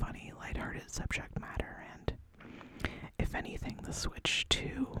like funny, lighthearted subject matter. And if anything, the switch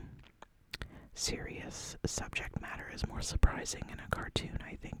to serious subject matter is more surprising in a cartoon,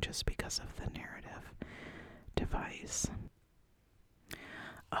 I think, just because of the narrative device.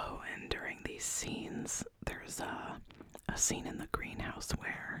 Oh, and during these scenes, there's a scene in the greenhouse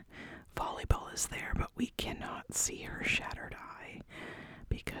where Volleyball is there, but we cannot see her shattered eye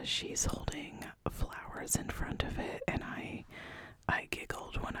because she's holding flowers in front of it, and I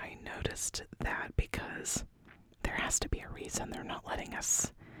giggled when I noticed that, because there has to be a reason they're not letting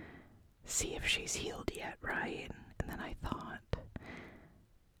us see if she's healed yet, right? And then I thought,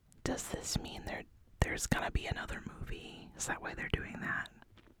 does this mean there's gonna be another movie? Is that why they're doing that?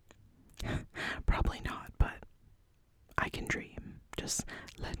 Probably not, but I can dream. Just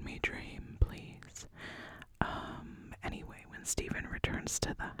let me dream, please. Anyway, when Stephen returns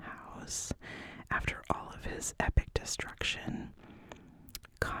to the house, after all of his epic destruction,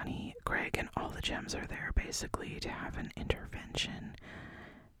 Connie, Greg, and all the gems are there basically to have an intervention.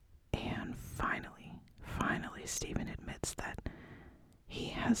 And finally, Stephen admits that he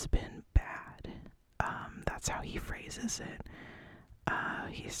has been bad. That's how he phrases it.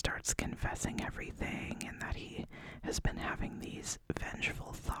 He starts confessing everything, and that he has been having these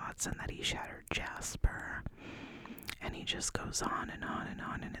vengeful thoughts, and that he shattered Jasper. And he just goes on and on and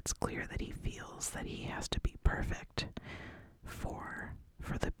on, and it's clear that he feels that he has to be perfect for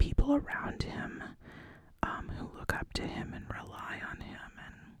the people around him, who look up to him and rely on him.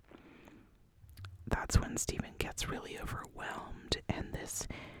 And that's when Stephen gets really overwhelmed, and this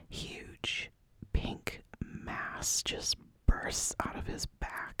huge pink mass just bursts out of his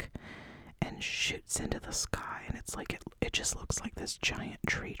back and shoots into the sky, and it's like it just looks like this giant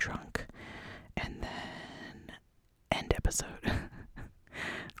tree trunk. And then end episode.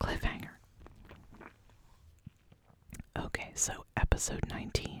 Cliffhanger. Okay, so episode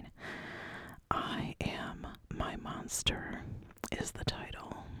 19. I Am My Monster is the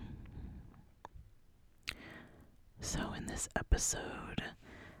title. So in this episode,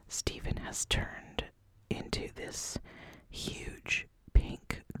 Stephen has turned into this huge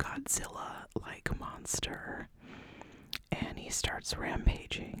pink Godzilla-like monster, and he starts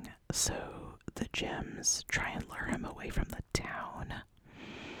rampaging. So the gems try and lure him away from the town.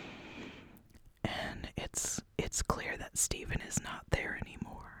 And it's clear that Stephen is not there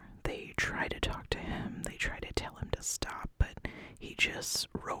anymore. They try to talk to him, they try to tell him to stop, but he just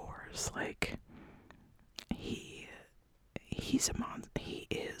roars like he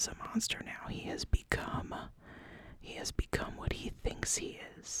is a monster now. He has become what he thinks he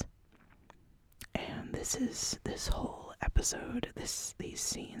is. And this whole episode, these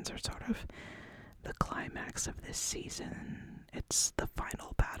scenes are sort of the climax of this season. It's the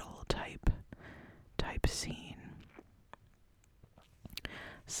final battle type scene.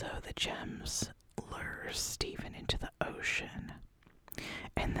 So the gems lure Stephen into the ocean,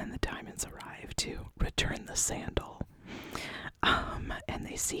 and then the diamonds arrive to return the sandal. And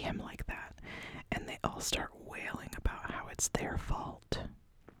they see him like that, and they all start wailing about how it's their fault.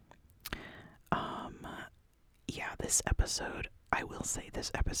 Yeah, this episode, I will say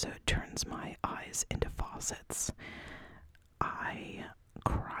this episode turns my eyes into faucets. I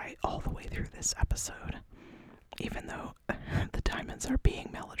cry all the way through this episode, even though the diamonds are being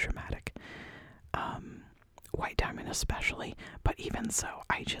melodramatic. White Diamond especially, but even so,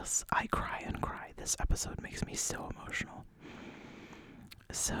 I cry and cry. This episode makes me so emotional.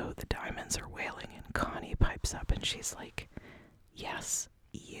 So the diamonds are wailing, and Connie pipes up, and she's like, yes,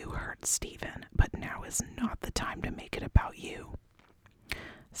 you hurt Stephen, but now is not the time to make it about you.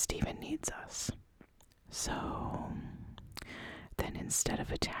 Stephen needs us. So then instead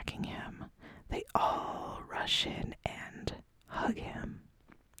of attacking him, they all rush in and hug him.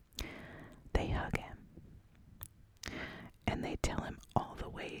 They hug him. And they tell him all the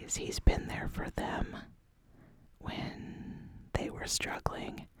ways he's been there for them when they were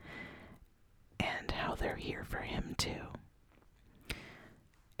struggling, and how they're here for him too.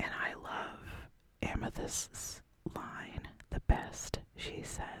 And I love Amethyst's line the best. She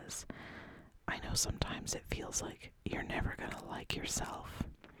says, I know sometimes it feels like you're never gonna like yourself,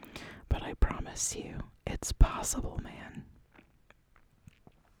 but I promise you, it's possible, man.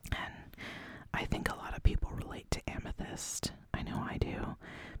 And I think a lot of people relate to Amethyst. I know I do,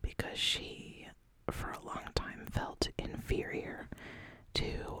 because she, for a long time, felt inferior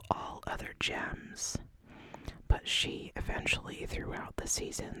to all other gems. But she eventually, throughout the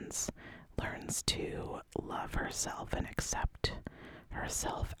seasons, learns to love herself and accept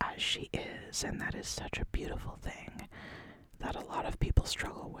herself as she is, and that is such a beautiful thing that a lot of people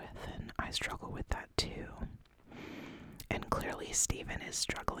struggle with, and I struggle with that too. And clearly Stephen is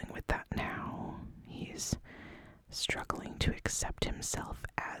struggling with that now. He's struggling to accept himself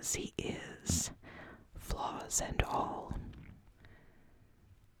as he is, flaws and all.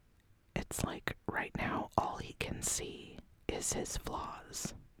 It's like right now all he can see is his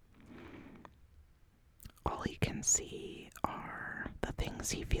flaws. All he can see are the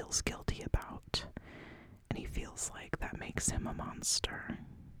things he feels guilty about, and he feels like that makes him a monster.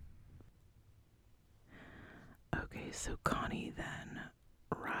 Okay, so Connie then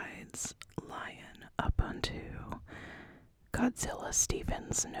rides Lion up onto Godzilla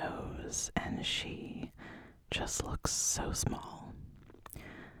Stevens' nose, and she just looks so small.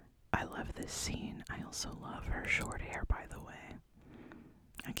 I love this scene. I also love her short hair, by the way.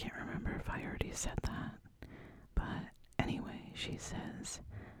 I can't remember if I already said that. But anyway, she says,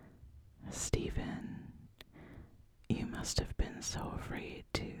 Steven, you must have been so afraid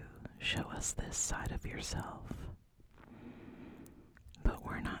to show us this side of yourself. But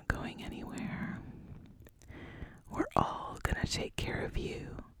we're not going anywhere. We're all gonna take care of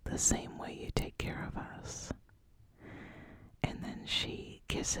you the same way you take care of us. And then she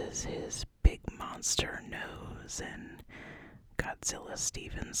kisses his big monster nose, and Godzilla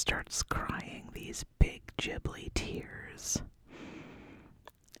Stevens starts crying these big Ghibli tears.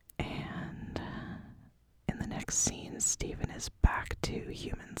 And in the next scene, Steven is back to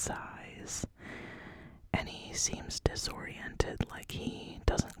human size, and he seems disoriented, like he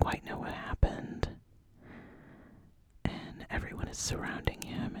doesn't quite know what happened. And everyone is surrounding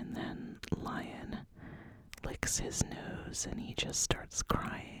him, and then Lion licks his nose, and he just starts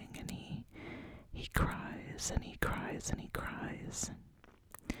crying, and he cries, and he cries, and he cries,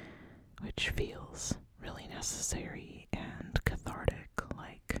 which feels really necessary and cathartic,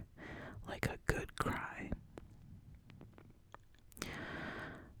 like a good cry.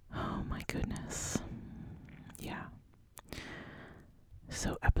 Oh my goodness. Yeah.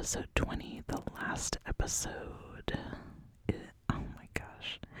 So episode 20, the last episode. Oh my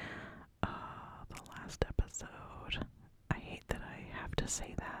gosh. The last episode. I hate that I have to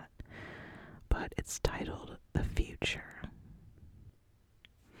say that, but it's titled The Future.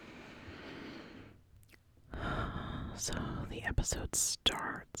 So the episode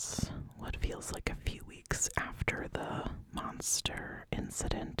starts what feels like a few weeks after the monster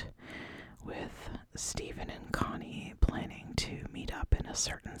incident, with Steven and Connie planning to meet up in a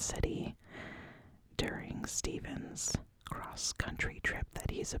certain city during Steven's cross-country trip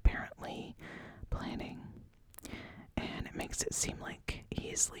that he's apparently planning. And it makes it seem like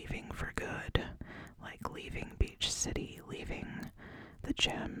he's leaving for good, like leaving Beach City, leaving the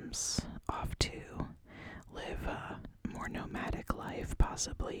Gems, off to live a more nomadic life,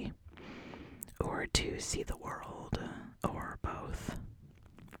 possibly, or to see the world, or both.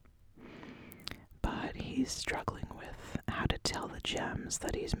 But he's struggling with how to tell the Gems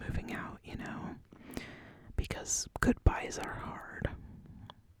that he's moving out, because goodbyes are hard.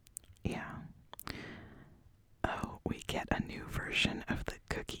 Yeah. Oh, we get a new version of the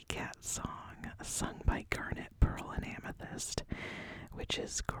Cookie Cat song, sung by Garnet, Pearl, and Amethyst, which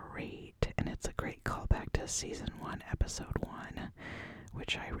is great, and it's a great callback to Season 1, Episode 1,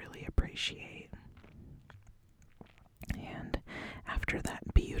 which I really appreciate. And after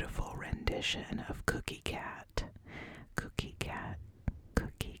that beautiful rendition of Cookie Cat, Cookie Cat,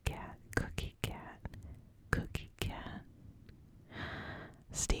 Cookie Cat, Cookie Cat, Cookie Cat,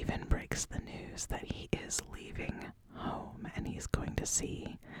 Steven breaks the news that he is leaving home and he's going to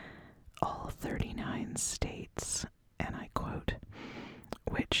see all 39 states, and I quote,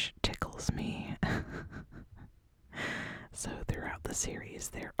 which tickles me. So throughout the series,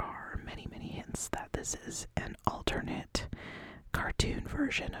 there are many, many hints that this is an alternate cartoon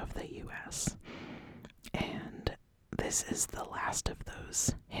version of the US. And this is the last of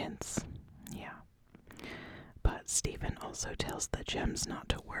those hints. Yeah. But Steven also tells the Gems not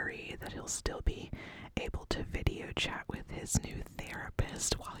to worry, that he'll still be able to video chat with his new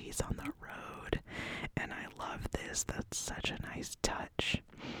therapist while he's on the road. And I love this. That's such a nice touch.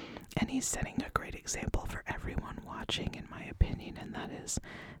 And he's setting a great example for everyone watching, in my opinion, and that is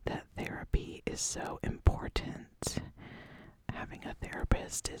that therapy is so important. Having a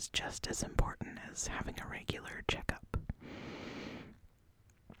therapist is just as important as having a regular checkup.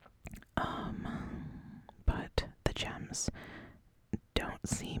 But the Gems don't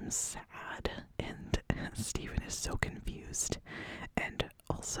seem sad, and Steven is so confused and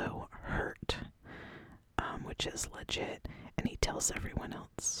also hurt, which is legit, and he tells everyone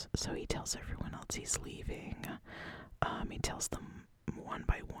else. So he tells everyone else he's leaving. He tells them one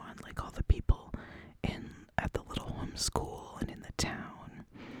by one, like all the people at the little home school and in the town,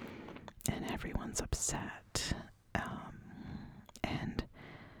 and everyone's upset. And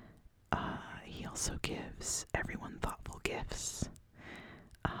he also gives everyone thoughtful gifts.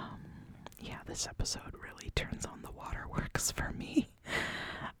 Yeah, this episode really turns on the waterworks for me.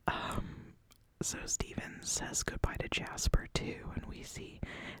 So Steven says goodbye to Jasper too, and we see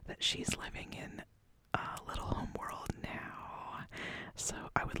that she's living in a little home world now. So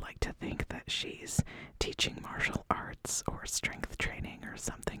I would like to think that she's teaching martial arts or strength training or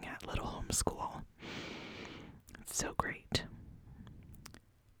something at Little Home School. It's so great.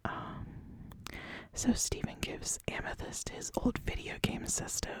 So Steven gives Amethyst his old video game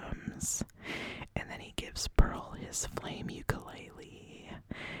systems, and then he gives Pearl his flame ukulele,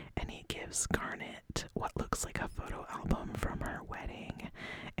 and he gives Garnet what looks like a photo album from her wedding,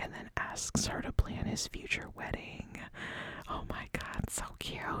 and then asks her to plan his future wedding. Oh my god, so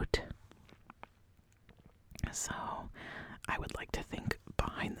cute. So, I would like to think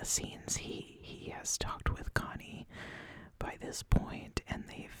behind the scenes he has talked with Connie by this point, and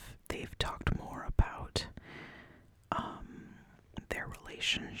they've talked more about their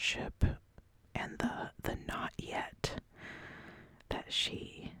relationship and the not yet that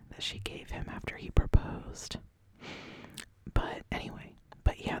she gave him after he proposed. But anyway,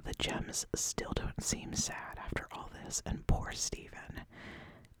 yeah, the gems still don't seem sad after all this, and poor Steven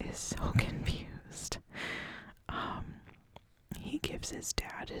is so confused. He gives his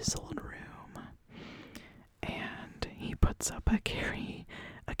dad his old room, and he puts up a Carrie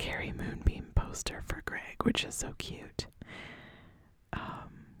Moonbeam poster for Greg, which is so cute.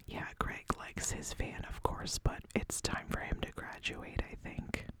 Yeah, Greg likes his van, of course, but it's time for him to graduate, I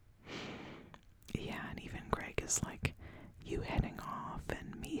think. Yeah, and even Greg is like, you heading off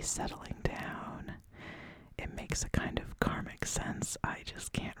and me settling down. It makes a kind of karmic sense I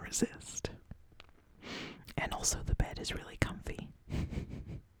just can't resist. And also the bed is really comfy.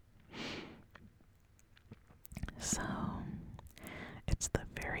 So, it's the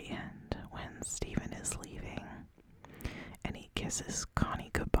very end when Steven is leaving, and he kisses Connie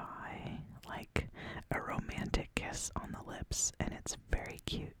goodbye, like a romantic kiss on the lips, and it's very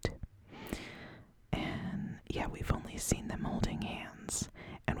cute. And yeah, we've only seen them holding hands,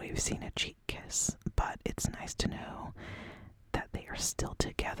 and we've seen a cheek kiss, but it's nice to know that they are still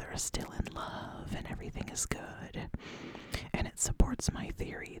together, still in love, and everything is good. And it supports my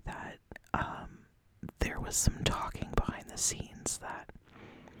theory that there was some talking behind the scenes that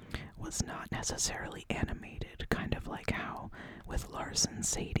was not necessarily animated, kind of like how with Lars and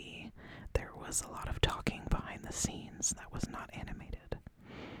Sadie, there was a lot of talking behind the scenes that was not animated.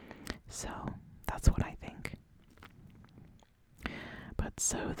 So, that's what I think. But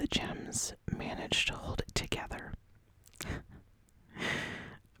so the gems managed to hold it together.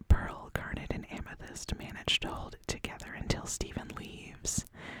 Pearl, Garnet, and Amethyst managed to hold it together until Steven leaves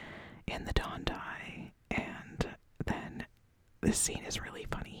in the Dondai, and then this scene is really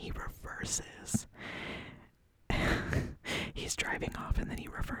funny. He reverses. He's driving off and then he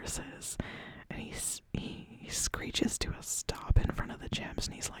reverses, and he screeches to a stop in front of the gems,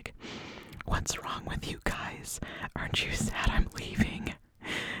 and he's like, "What's wrong with you guys? Aren't you sad I'm leaving?"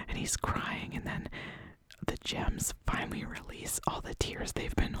 And he's crying, and then the gems finally release all the tears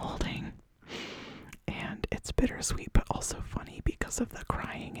they've been holding. And it's bittersweet, but also funny because of the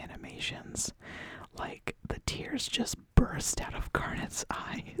crying animations. Like, the tears just burst out of Garnet's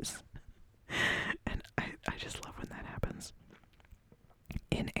eyes. And I just love when that happens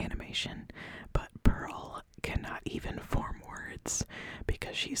in animation. But Pearl cannot even form words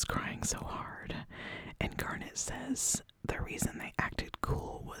because she's crying so hard. And Garnet says the reason they acted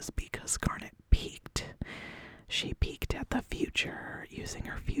cool was because Garnet peeked. She peeked at the future using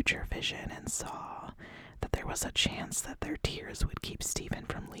her future vision and saw that there was a chance that their tears would keep Steven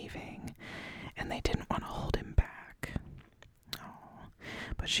from leaving, and they didn't want to hold him back. Oh.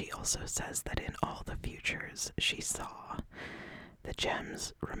 But she also says that in all the futures she saw, the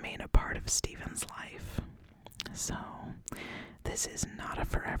gems remain a part of Steven's life. So, this is not a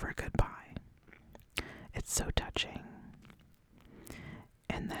forever goodbye. It's so touching.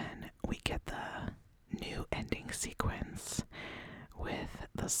 And then we get the new ending sequence with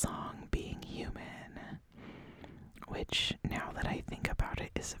the song Being Human, which, now that I think about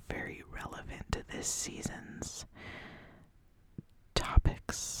it, is very relevant to this season's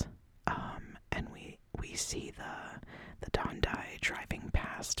topics. And we see the Dondai driving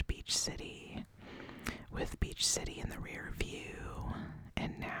past Beach City with Beach City in the rear view,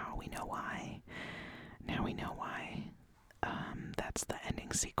 and now we know why. That's the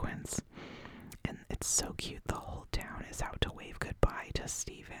ending sequence. And it's so cute. The whole town is out to wave goodbye to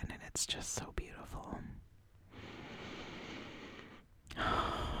Steven, and it's just so beautiful.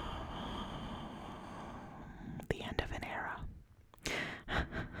 The end of an era.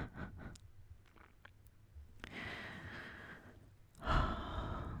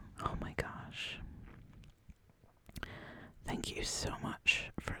 Oh my gosh. Thank you so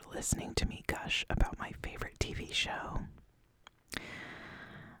much for listening to me gush about my favorite TV show.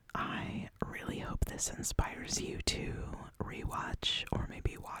 I really hope this inspires you to rewatch or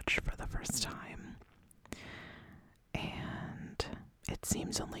maybe watch for the first time. And it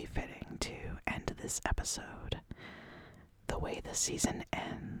seems only fitting to end this episode the way the season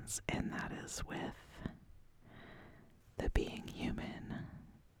ends, and that is with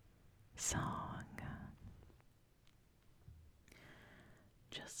song.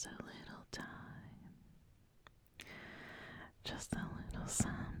 Just a little time, just a little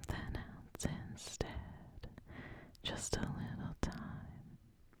something else instead. Just a little time,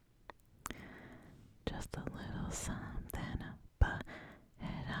 just a little something up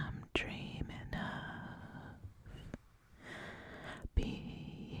ahead. I'm dreaming of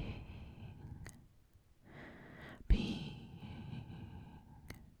being, being,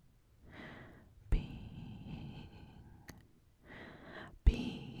 being,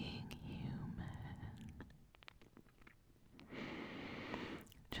 being human.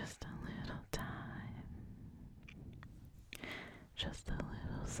 Just a little time, just a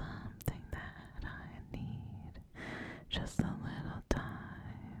little something that I need. Just a little